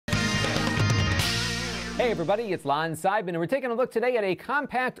Hey everybody, it's Lon.TV, and we're taking a look today at a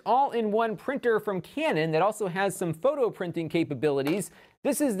compact all-in-one printer from Canon that also has some photo printing capabilities.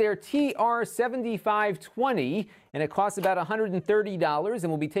 This is their TR7520, and it costs about $130, and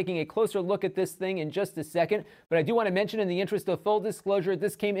we'll be taking a closer look at this thing in just a second. But I do want to mention, in the interest of full disclosure,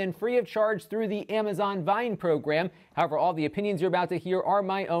 this came in free of charge through the Amazon Vine program. However, all the opinions you're about to hear are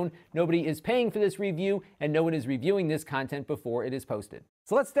my own. Nobody is paying for this review, and no one is reviewing this content before it is posted.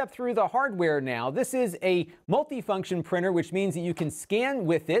 So let's step through the hardware now. This is a multifunction printer, which means that you can scan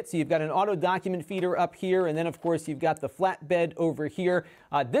with it. So you've got an auto document feeder up here, and then of course you've got the flatbed over here.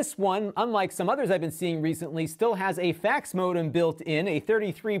 This one, unlike some others I've been seeing recently, still has a fax modem built in, a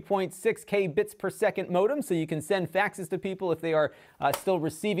 33.6K bits per second modem, so you can send faxes to people if they are still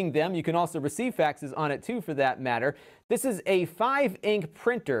receiving them. You can also receive faxes on it too, for that matter. This is a 5-ink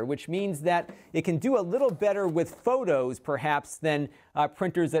printer, which means that it can do a little better with photos, perhaps, than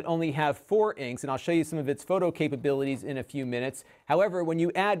printers that only have 4 inks, and I'll show you some of its photo capabilities in a few minutes. However, when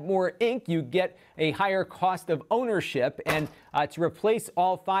you add more ink, you get a higher cost of ownership, and to replace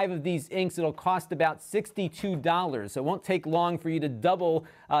all 5 of these inks, it'll cost about $62. So it won't take long for you to double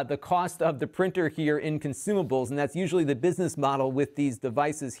the cost of the printer here in consumables, and that's usually the business model with these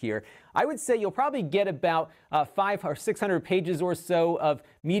devices here. I would say you'll probably get about 500 or 600 pages or so of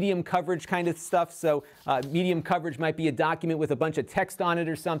medium coverage kind of stuff. So medium coverage might be a document with a bunch of text on it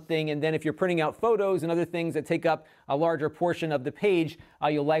or something, and then if you're printing out photos and other things that take up a larger portion of the page,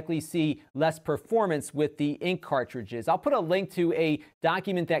 you'll likely see less performance with the ink cartridges. I'll put a link to a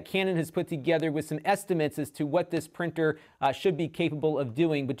document that Canon has put together with some estimates as to what this printer should be capable of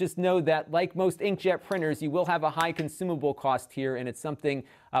doing, but just know that, like most inkjet printers, you will have a high consumable cost here, and it's something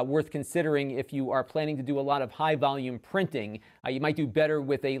worth considering if you are planning to do a lot of high volume printing. You might do better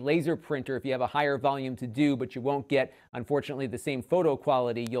with a laser printer if you have a higher volume to do, but you won't get, unfortunately, the same photo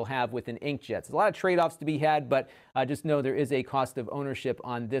quality you'll have with an inkjet. So there's a lot of trade-offs to be had, but just know there is a cost of ownership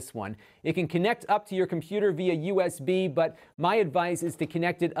on this one. It can connect up to your computer via USB, but my advice is to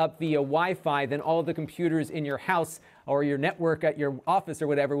connect it up via Wi-Fi. Then all of the computers in your house or your network at your office or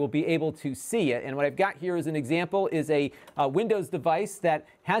whatever will be able to see it. And what I've got here as an example is a Windows device that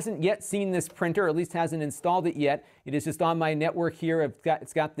hasn't yet seen this printer, or at least hasn't installed it yet. It is just on my network here.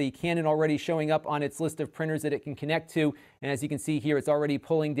 It's got the Canon already showing up on its list of printers that it can connect to. And as you can see here, it's already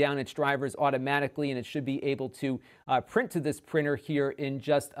pulling down its drivers automatically, and it should be able to print to this printer here in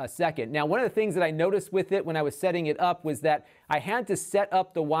just a second. Now, one of the things that I noticed with it when I was setting it up was that I had to set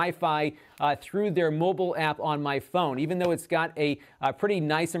up the Wi-Fi through their mobile app on my phone. Even though it's got a pretty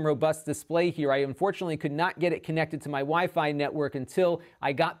nice and robust display here, I unfortunately could not get it connected to my Wi-Fi network until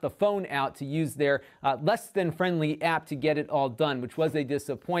I got the phone out to use their less than friendly app to get it all done, which was a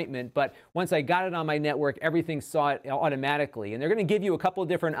disappointment. But once I got it on my network, everything saw it automatically. And they're going to give you a couple of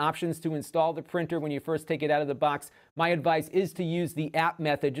different options to install the printer when you first take it out of the box. My advice is to use the app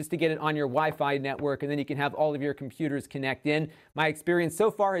method just to get it on your Wi-Fi network, and then you can have all of your computers connect in. My experience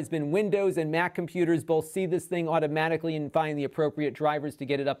so far has been Windows and Mac computers both see this thing automatically and find the appropriate drivers to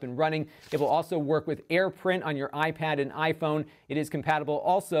get it up and running. It will also work with AirPrint on your iPad and iPhone. It is compatible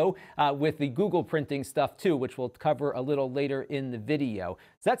also with the Google printing stuff too, which we'll cover a little later in the video.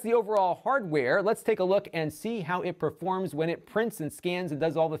 So that's the overall hardware. Let's take a look and see how it performs when it prints and scans and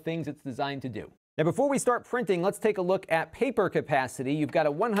does all the things it's designed to do. Now, before we start printing, let's take a look at paper capacity. You've got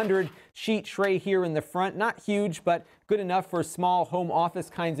a 100 sheet tray here in the front, not huge, but good enough for small home office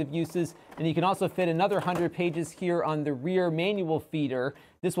kinds of uses. And you can also fit another 100 pages here on the rear manual feeder.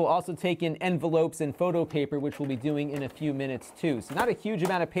 This will also take in envelopes and photo paper, which we'll be doing in a few minutes too. So not a huge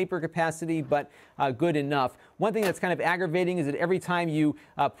amount of paper capacity, but good enough. One thing that's kind of aggravating is that every time you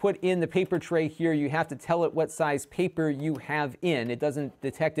put in the paper tray here, you have to tell it what size paper you have in. It doesn't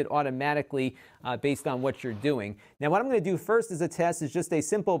detect it automatically based on what you're doing. Now, what I'm going to do first as a test is just a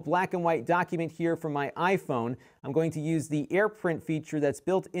simple black and white document here from my iPhone. I'm going to use the AirPrint feature that's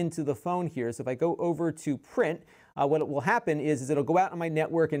built into the phone here. So if I go over to print, what will happen is it'll go out on my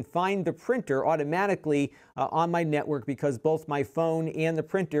network and find the printer automatically on my network, because both my phone and the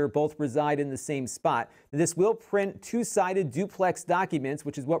printer both reside in the same spot. This will print two-sided duplex documents,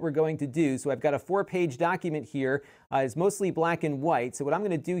 which is what we're going to do. So I've got a 4-page document here. It's mostly black and white. So what I'm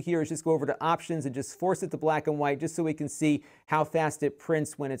going to do here is just go over to options and just force it to black and white, just so we can see how fast it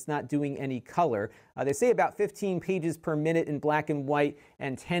prints when it's not doing any color. They say about 15 pages per minute in black and white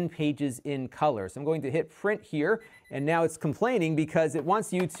and 10 pages in color. So I'm going to hit print here, and now it's complaining because it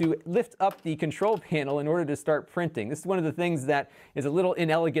wants you to lift up the control panel in order to start printing. This is one of the things that is a little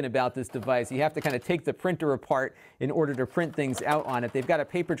inelegant about this device. You have to kind of take the printer apart in order to print things out on it. They've got a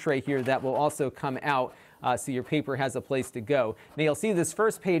paper tray here that will also come out. so your paper has a place to go. Now you'll see this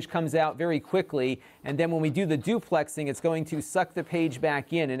first page comes out very quickly, and then when we do the duplexing, it's going to suck the page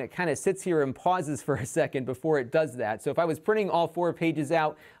back in, and it kind of sits here and pauses for a second before it does that. So if I was printing all 4 pages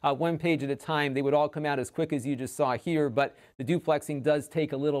out one page at a time, they would all come out as quick as you just saw here, but the duplexing does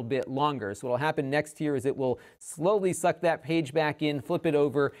take a little bit longer. So what will happen next here is it will slowly suck that page back in, flip it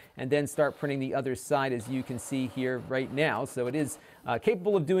over, and then start printing the other side, as you can see here right now. So it is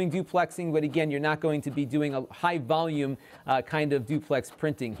capable of doing duplexing, but again, you're not going to be doing a high volume kind of duplex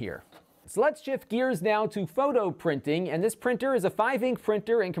printing here. So let's shift gears now to photo printing, and this printer is a 5-ink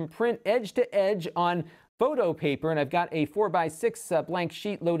printer and can print edge to edge on photo paper, and I've got a 4x6 blank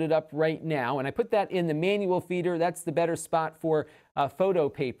sheet loaded up right now, and I put that in the manual feeder. That's the better spot for photo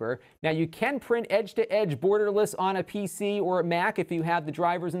paper. Now you can print edge-to-edge borderless on a PC or a Mac if you have the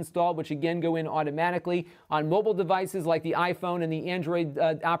drivers installed, which again go in automatically. On mobile devices like the iPhone and the Android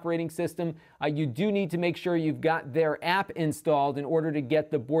operating system, you do need to make sure you've got their app installed in order to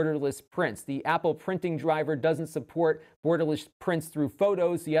get the borderless prints. The Apple printing driver doesn't support borderless prints through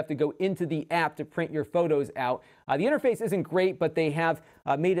photos, so you have to go into the app to print your photos out. The interface isn't great, but they have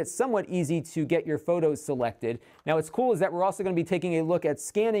made it somewhat easy to get your photos selected. Now what's cool is that we're also going to be taking a look at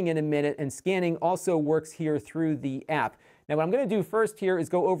scanning in a minute, and scanning also works here through the app. Now what I'm going to do first here is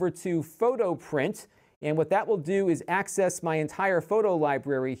go over to Photo Print, and what that will do is access my entire photo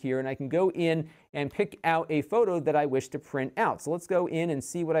library here, and I can go in and pick out a photo that I wish to print out. So let's go in and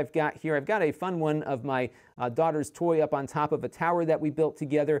see what I've got here. I've got a fun one of my daughter's toy up on top of a tower that we built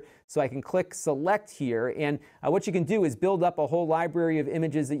together. So I can click select here, and what you can do is build up a whole library of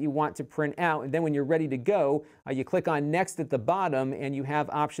images that you want to print out, and then when you're ready to go, you click on next at the bottom, and you have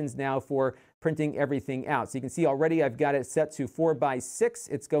options now for printing everything out. So you can see already I've got it set to 4x6.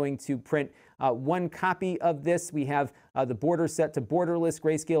 It's going to print 1 copy of this. We have the border set to borderless.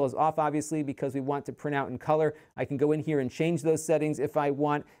 Grayscale is off, obviously, because we want to print out in color. I can go in here and change those settings if I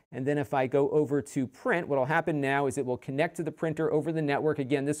want. And then if I go over to print, what will happen now is it will connect to the printer over the network.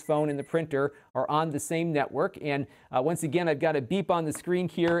 Again, this phone and the printer are on the same network. And once again, I've got a beep on the screen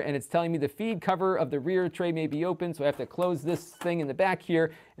here, and it's telling me the feed cover of the rear tray may be open. So I have to close this thing in the back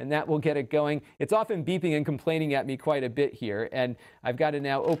here, and that will get it going. It's often beeping and complaining at me quite a bit here. And I've got to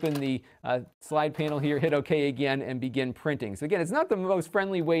now open the slide panel here, hit OK again, and begin printing. So again, it's not the most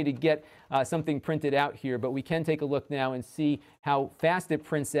friendly way to get something printed out here, but we can take a look now and see how fast it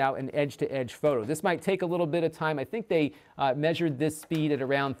prints out an edge-to-edge photo. This might take a little bit of time. I think they measured this speed at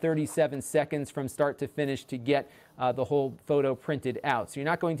around 37 seconds from start to finish to get the whole photo printed out. So you're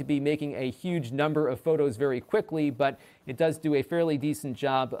not going to be making a huge number of photos very quickly, but it does do a fairly decent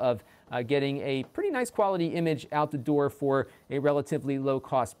job of getting a pretty nice quality image out the door for a relatively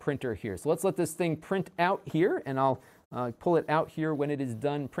low-cost printer here. So let's let this thing print out here, and I'll pull it out here when it is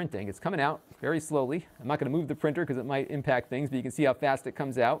done printing. It's coming out very slowly. I'm not going to move the printer because it might impact things, but you can see how fast it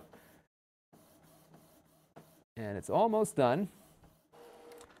comes out. And it's almost done.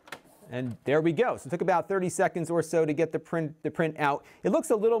 And there we go. So it took about 30 seconds or so to get the print out. It looks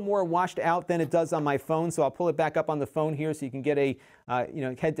a little more washed out than it does on my phone, so I'll pull it back up on the phone here so you can get a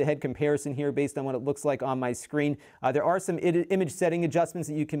head-to-head comparison here based on what it looks like on my screen. There are some image setting adjustments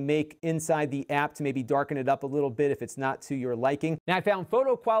that you can make inside the app to maybe darken it up a little bit if it's not to your liking. Now, I found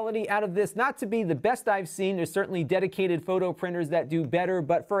photo quality out of this not to be the best I've seen. There's certainly dedicated photo printers that do better,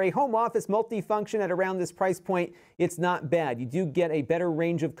 but for a home office multifunction at around this price point, it's not bad. You do get a better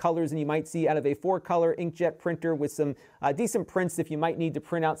range of colors than you might see out of a 4-color inkjet printer with some decent prints if you might need to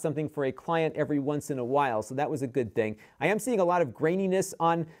print out something for a client every once in a while. So that was a good thing. I am seeing a lot of graininess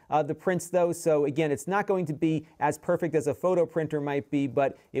on the prints though. So again, it's not going to be as perfect as a photo printer might be,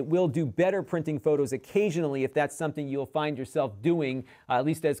 but it will do better printing photos occasionally if that's something you'll find yourself doing, at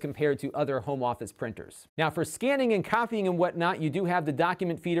least as compared to other home office printers. Now for scanning and copying and whatnot, you do have the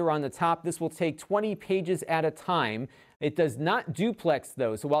document feeder on the top. This will take 20 pages at a time. It does not duplex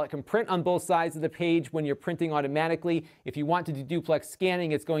though, so while it can print on both sides of the page when you're printing automatically, if you want to do duplex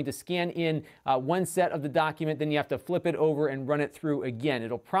scanning, it's going to scan in one set of the document, then you have to flip it over and run it through again.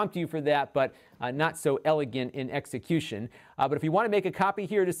 It'll prompt you for that, but not so elegant in execution. But if you want to make a copy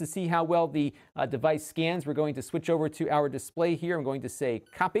here just to see how well the device scans, we're going to switch over to our display here. I'm going to say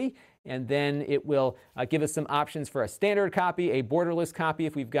copy, and then it will give us some options for a standard copy, a borderless copy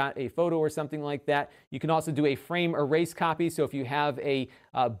if we've got a photo or something like that. You can also do a frame erase copy, so if you have a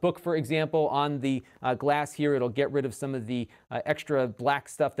book, for example, on the glass here, it'll get rid of some of the extra black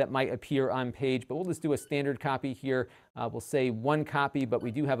stuff that might appear on page. But we'll just do a standard copy here. We'll say 1 copy, but we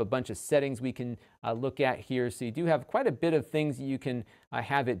do have a bunch of settings we can look at here. So you do have quite a bit of things you can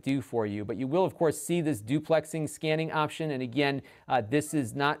have it do for you. But you will, of course, see this duplexing scanning option. And again, this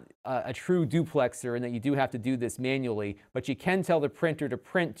is not a true duplexer in that you do have to do this manually, but you can tell the printer to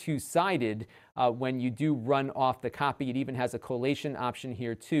print two-sided when you do run off the copy. It even has a collation option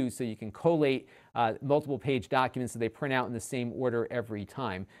here too, so you can collate multiple page documents so they print out in the same order every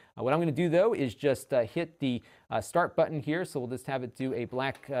time. What I'm going to do though is just hit the start button here, so we'll just have it do a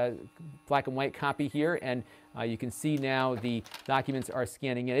black and white copy here, and you can see now the documents are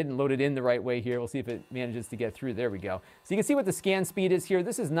scanning in. It didn't load it in the right way here. We'll see if it manages to get through. There we go. So you can see what the scan speed is here.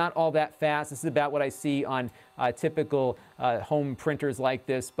 This is not all that fast. This is about what I see on typical home printers like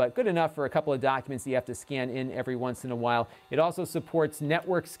this, but good enough for a couple of documents that you have to scan in every once in a while. It also supports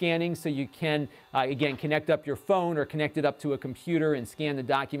network scanning, so you can, again, connect up your phone or connect it up to a computer and scan the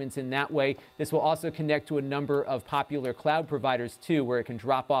documents in that way. This will also connect to a number of popular cloud providers too, where it can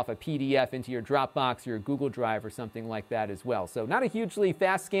drop off a PDF into your Dropbox or your Google Drive or something like that as well. So not a hugely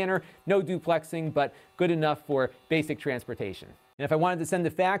fast scanner, no duplexing, but good enough for basic transportation. And if I wanted to send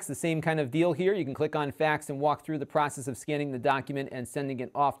a fax, the same kind of deal here. You can click on fax and walk through the process of scanning the document and sending it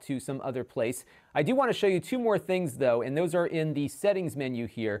off to some other place. I do want to show you two more things though, and those are in the settings menu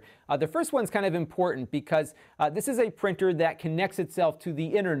here. The first one's kind of important because this is a printer that connects itself to the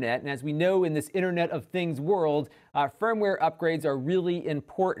internet, and as we know in this Internet of Things world, firmware upgrades are really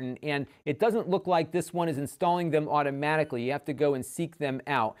important, and it doesn't look like this one is installing them automatically. You have to go and seek them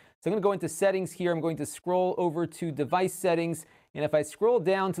out. So I'm going to go into settings here. I'm going to scroll over to device settings. And if I scroll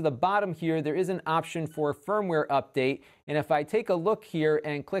down to the bottom here, there is an option for firmware update. And if I take a look here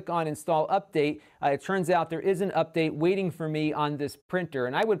and click on install update, it turns out there is an update waiting for me on this printer.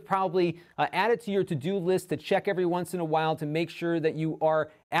 And I would probably add it to your to-do list to check every once in a while to make sure that you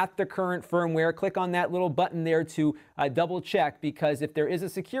are at the current firmware. Click on that little button there to double check, because if there is a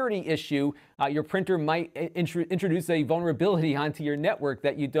security issue, your printer might introduce a vulnerability onto your network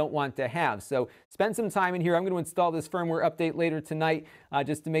that you don't want to have. So spend some time in here. I'm going to install this firmware update later tonight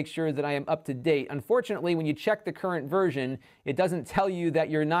just to make sure that I am up to date. Unfortunately, when you check the current version, it doesn't tell you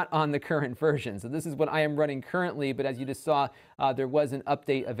that you're not on the current version. So this is what I am running currently, but as you just saw, there was an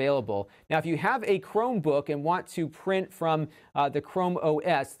update available. Now, if you have a Chromebook and want to print from the Chrome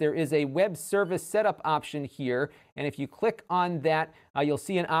OS, there is a web service setup option here. And if you click on that, you'll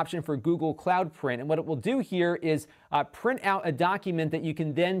see an option for Google Cloud Print. And what it will do here is print out a document that you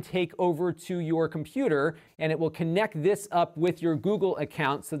can then take over to your computer, and it will connect this up with your Google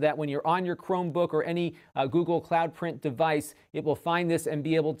account so that when you're on your Chromebook or any Google Cloud Print device, it will find this and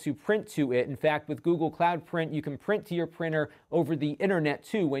be able to print to it. In fact, with Google Cloud Print, you can print to your printer over the internet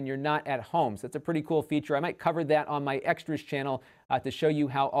too when you're not at home. So that's a pretty cool feature. I might cover that on my extras channel to show you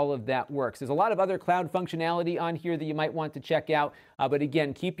how all of that works. There's a lot of other cloud functionality on here that you might want to check out. But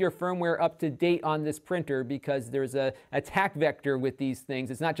again, keep your firmware up to date on this printer, because there's an attack vector with these things.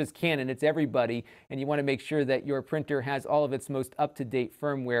 It's not just Canon, it's everybody. And you want to make sure that your printer has all of its most up-to-date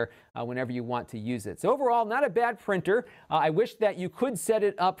firmware whenever you want to use it. So overall, not a bad printer. I wish that you could set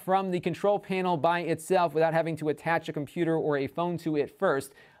it up from the control panel by itself without having to attach a computer or a phone to it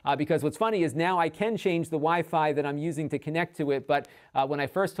first. Because what's funny is now I can change the Wi-Fi that I'm using to connect to it, but when I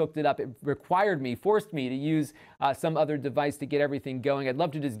first hooked it up, it forced me to use some other device to get everything going. I'd love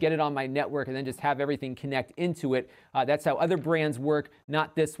to just get it on my network and then just have everything connect into it. That's how other brands work,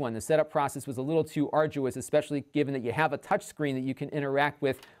 not this one. The setup process was a little too arduous, especially given that you have a touch screen that you can interact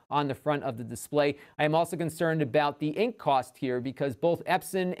with on the front of the display. I am also concerned about the ink cost here, because both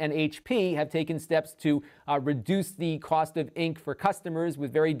Epson and HP have taken steps to reduce the cost of ink for customers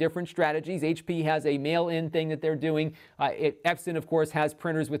with very different strategies. HP has a mail-in thing that they're doing. Epson, of course, has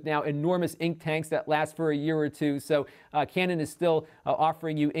printers with now enormous ink tanks that last for a year or two. So Canon is still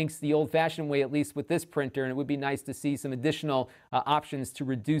offering you inks the old-fashioned way, at least with this printer, and it would be nice to see some additional options to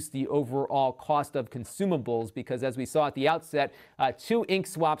reduce the overall cost of consumables, because as we saw at the outset, 2 ink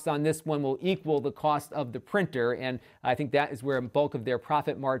swaps on this one will equal the cost of the printer, and I think that is where a bulk of their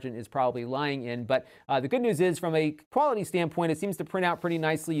profit margin is probably lying in. But the good news is, from a quality standpoint, it seems to print out pretty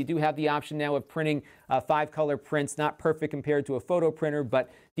nicely. You do have the option now of printing 5-color prints. Not perfect compared to a photo printer,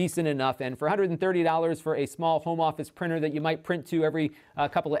 but decent enough. And for $130 for a small home office printer that you might print to every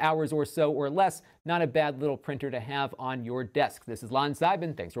couple of hours or so or less, not a bad little printer to have on your desk. This is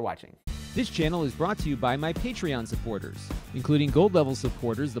Lon.TV. Thanks for watching. This channel is brought to you by my Patreon supporters, including gold level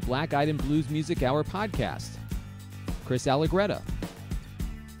supporters, the Black Eyed and Blues Music Hour podcast, Chris Allegretta,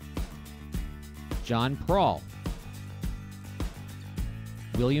 John Prawl,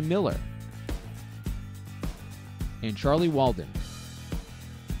 William Miller, and Charlie Walden.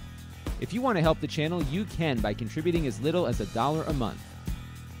 If you want to help the channel, you can by contributing as little as $1 a month.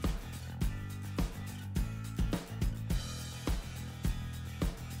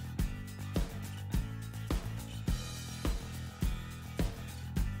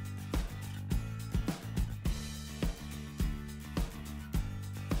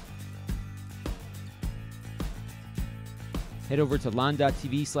 Head over to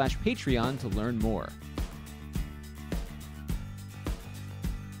Lon.TV/Patreon to learn more.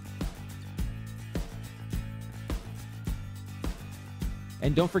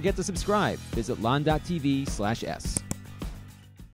 And don't forget to subscribe. Visit Lon.TV/S.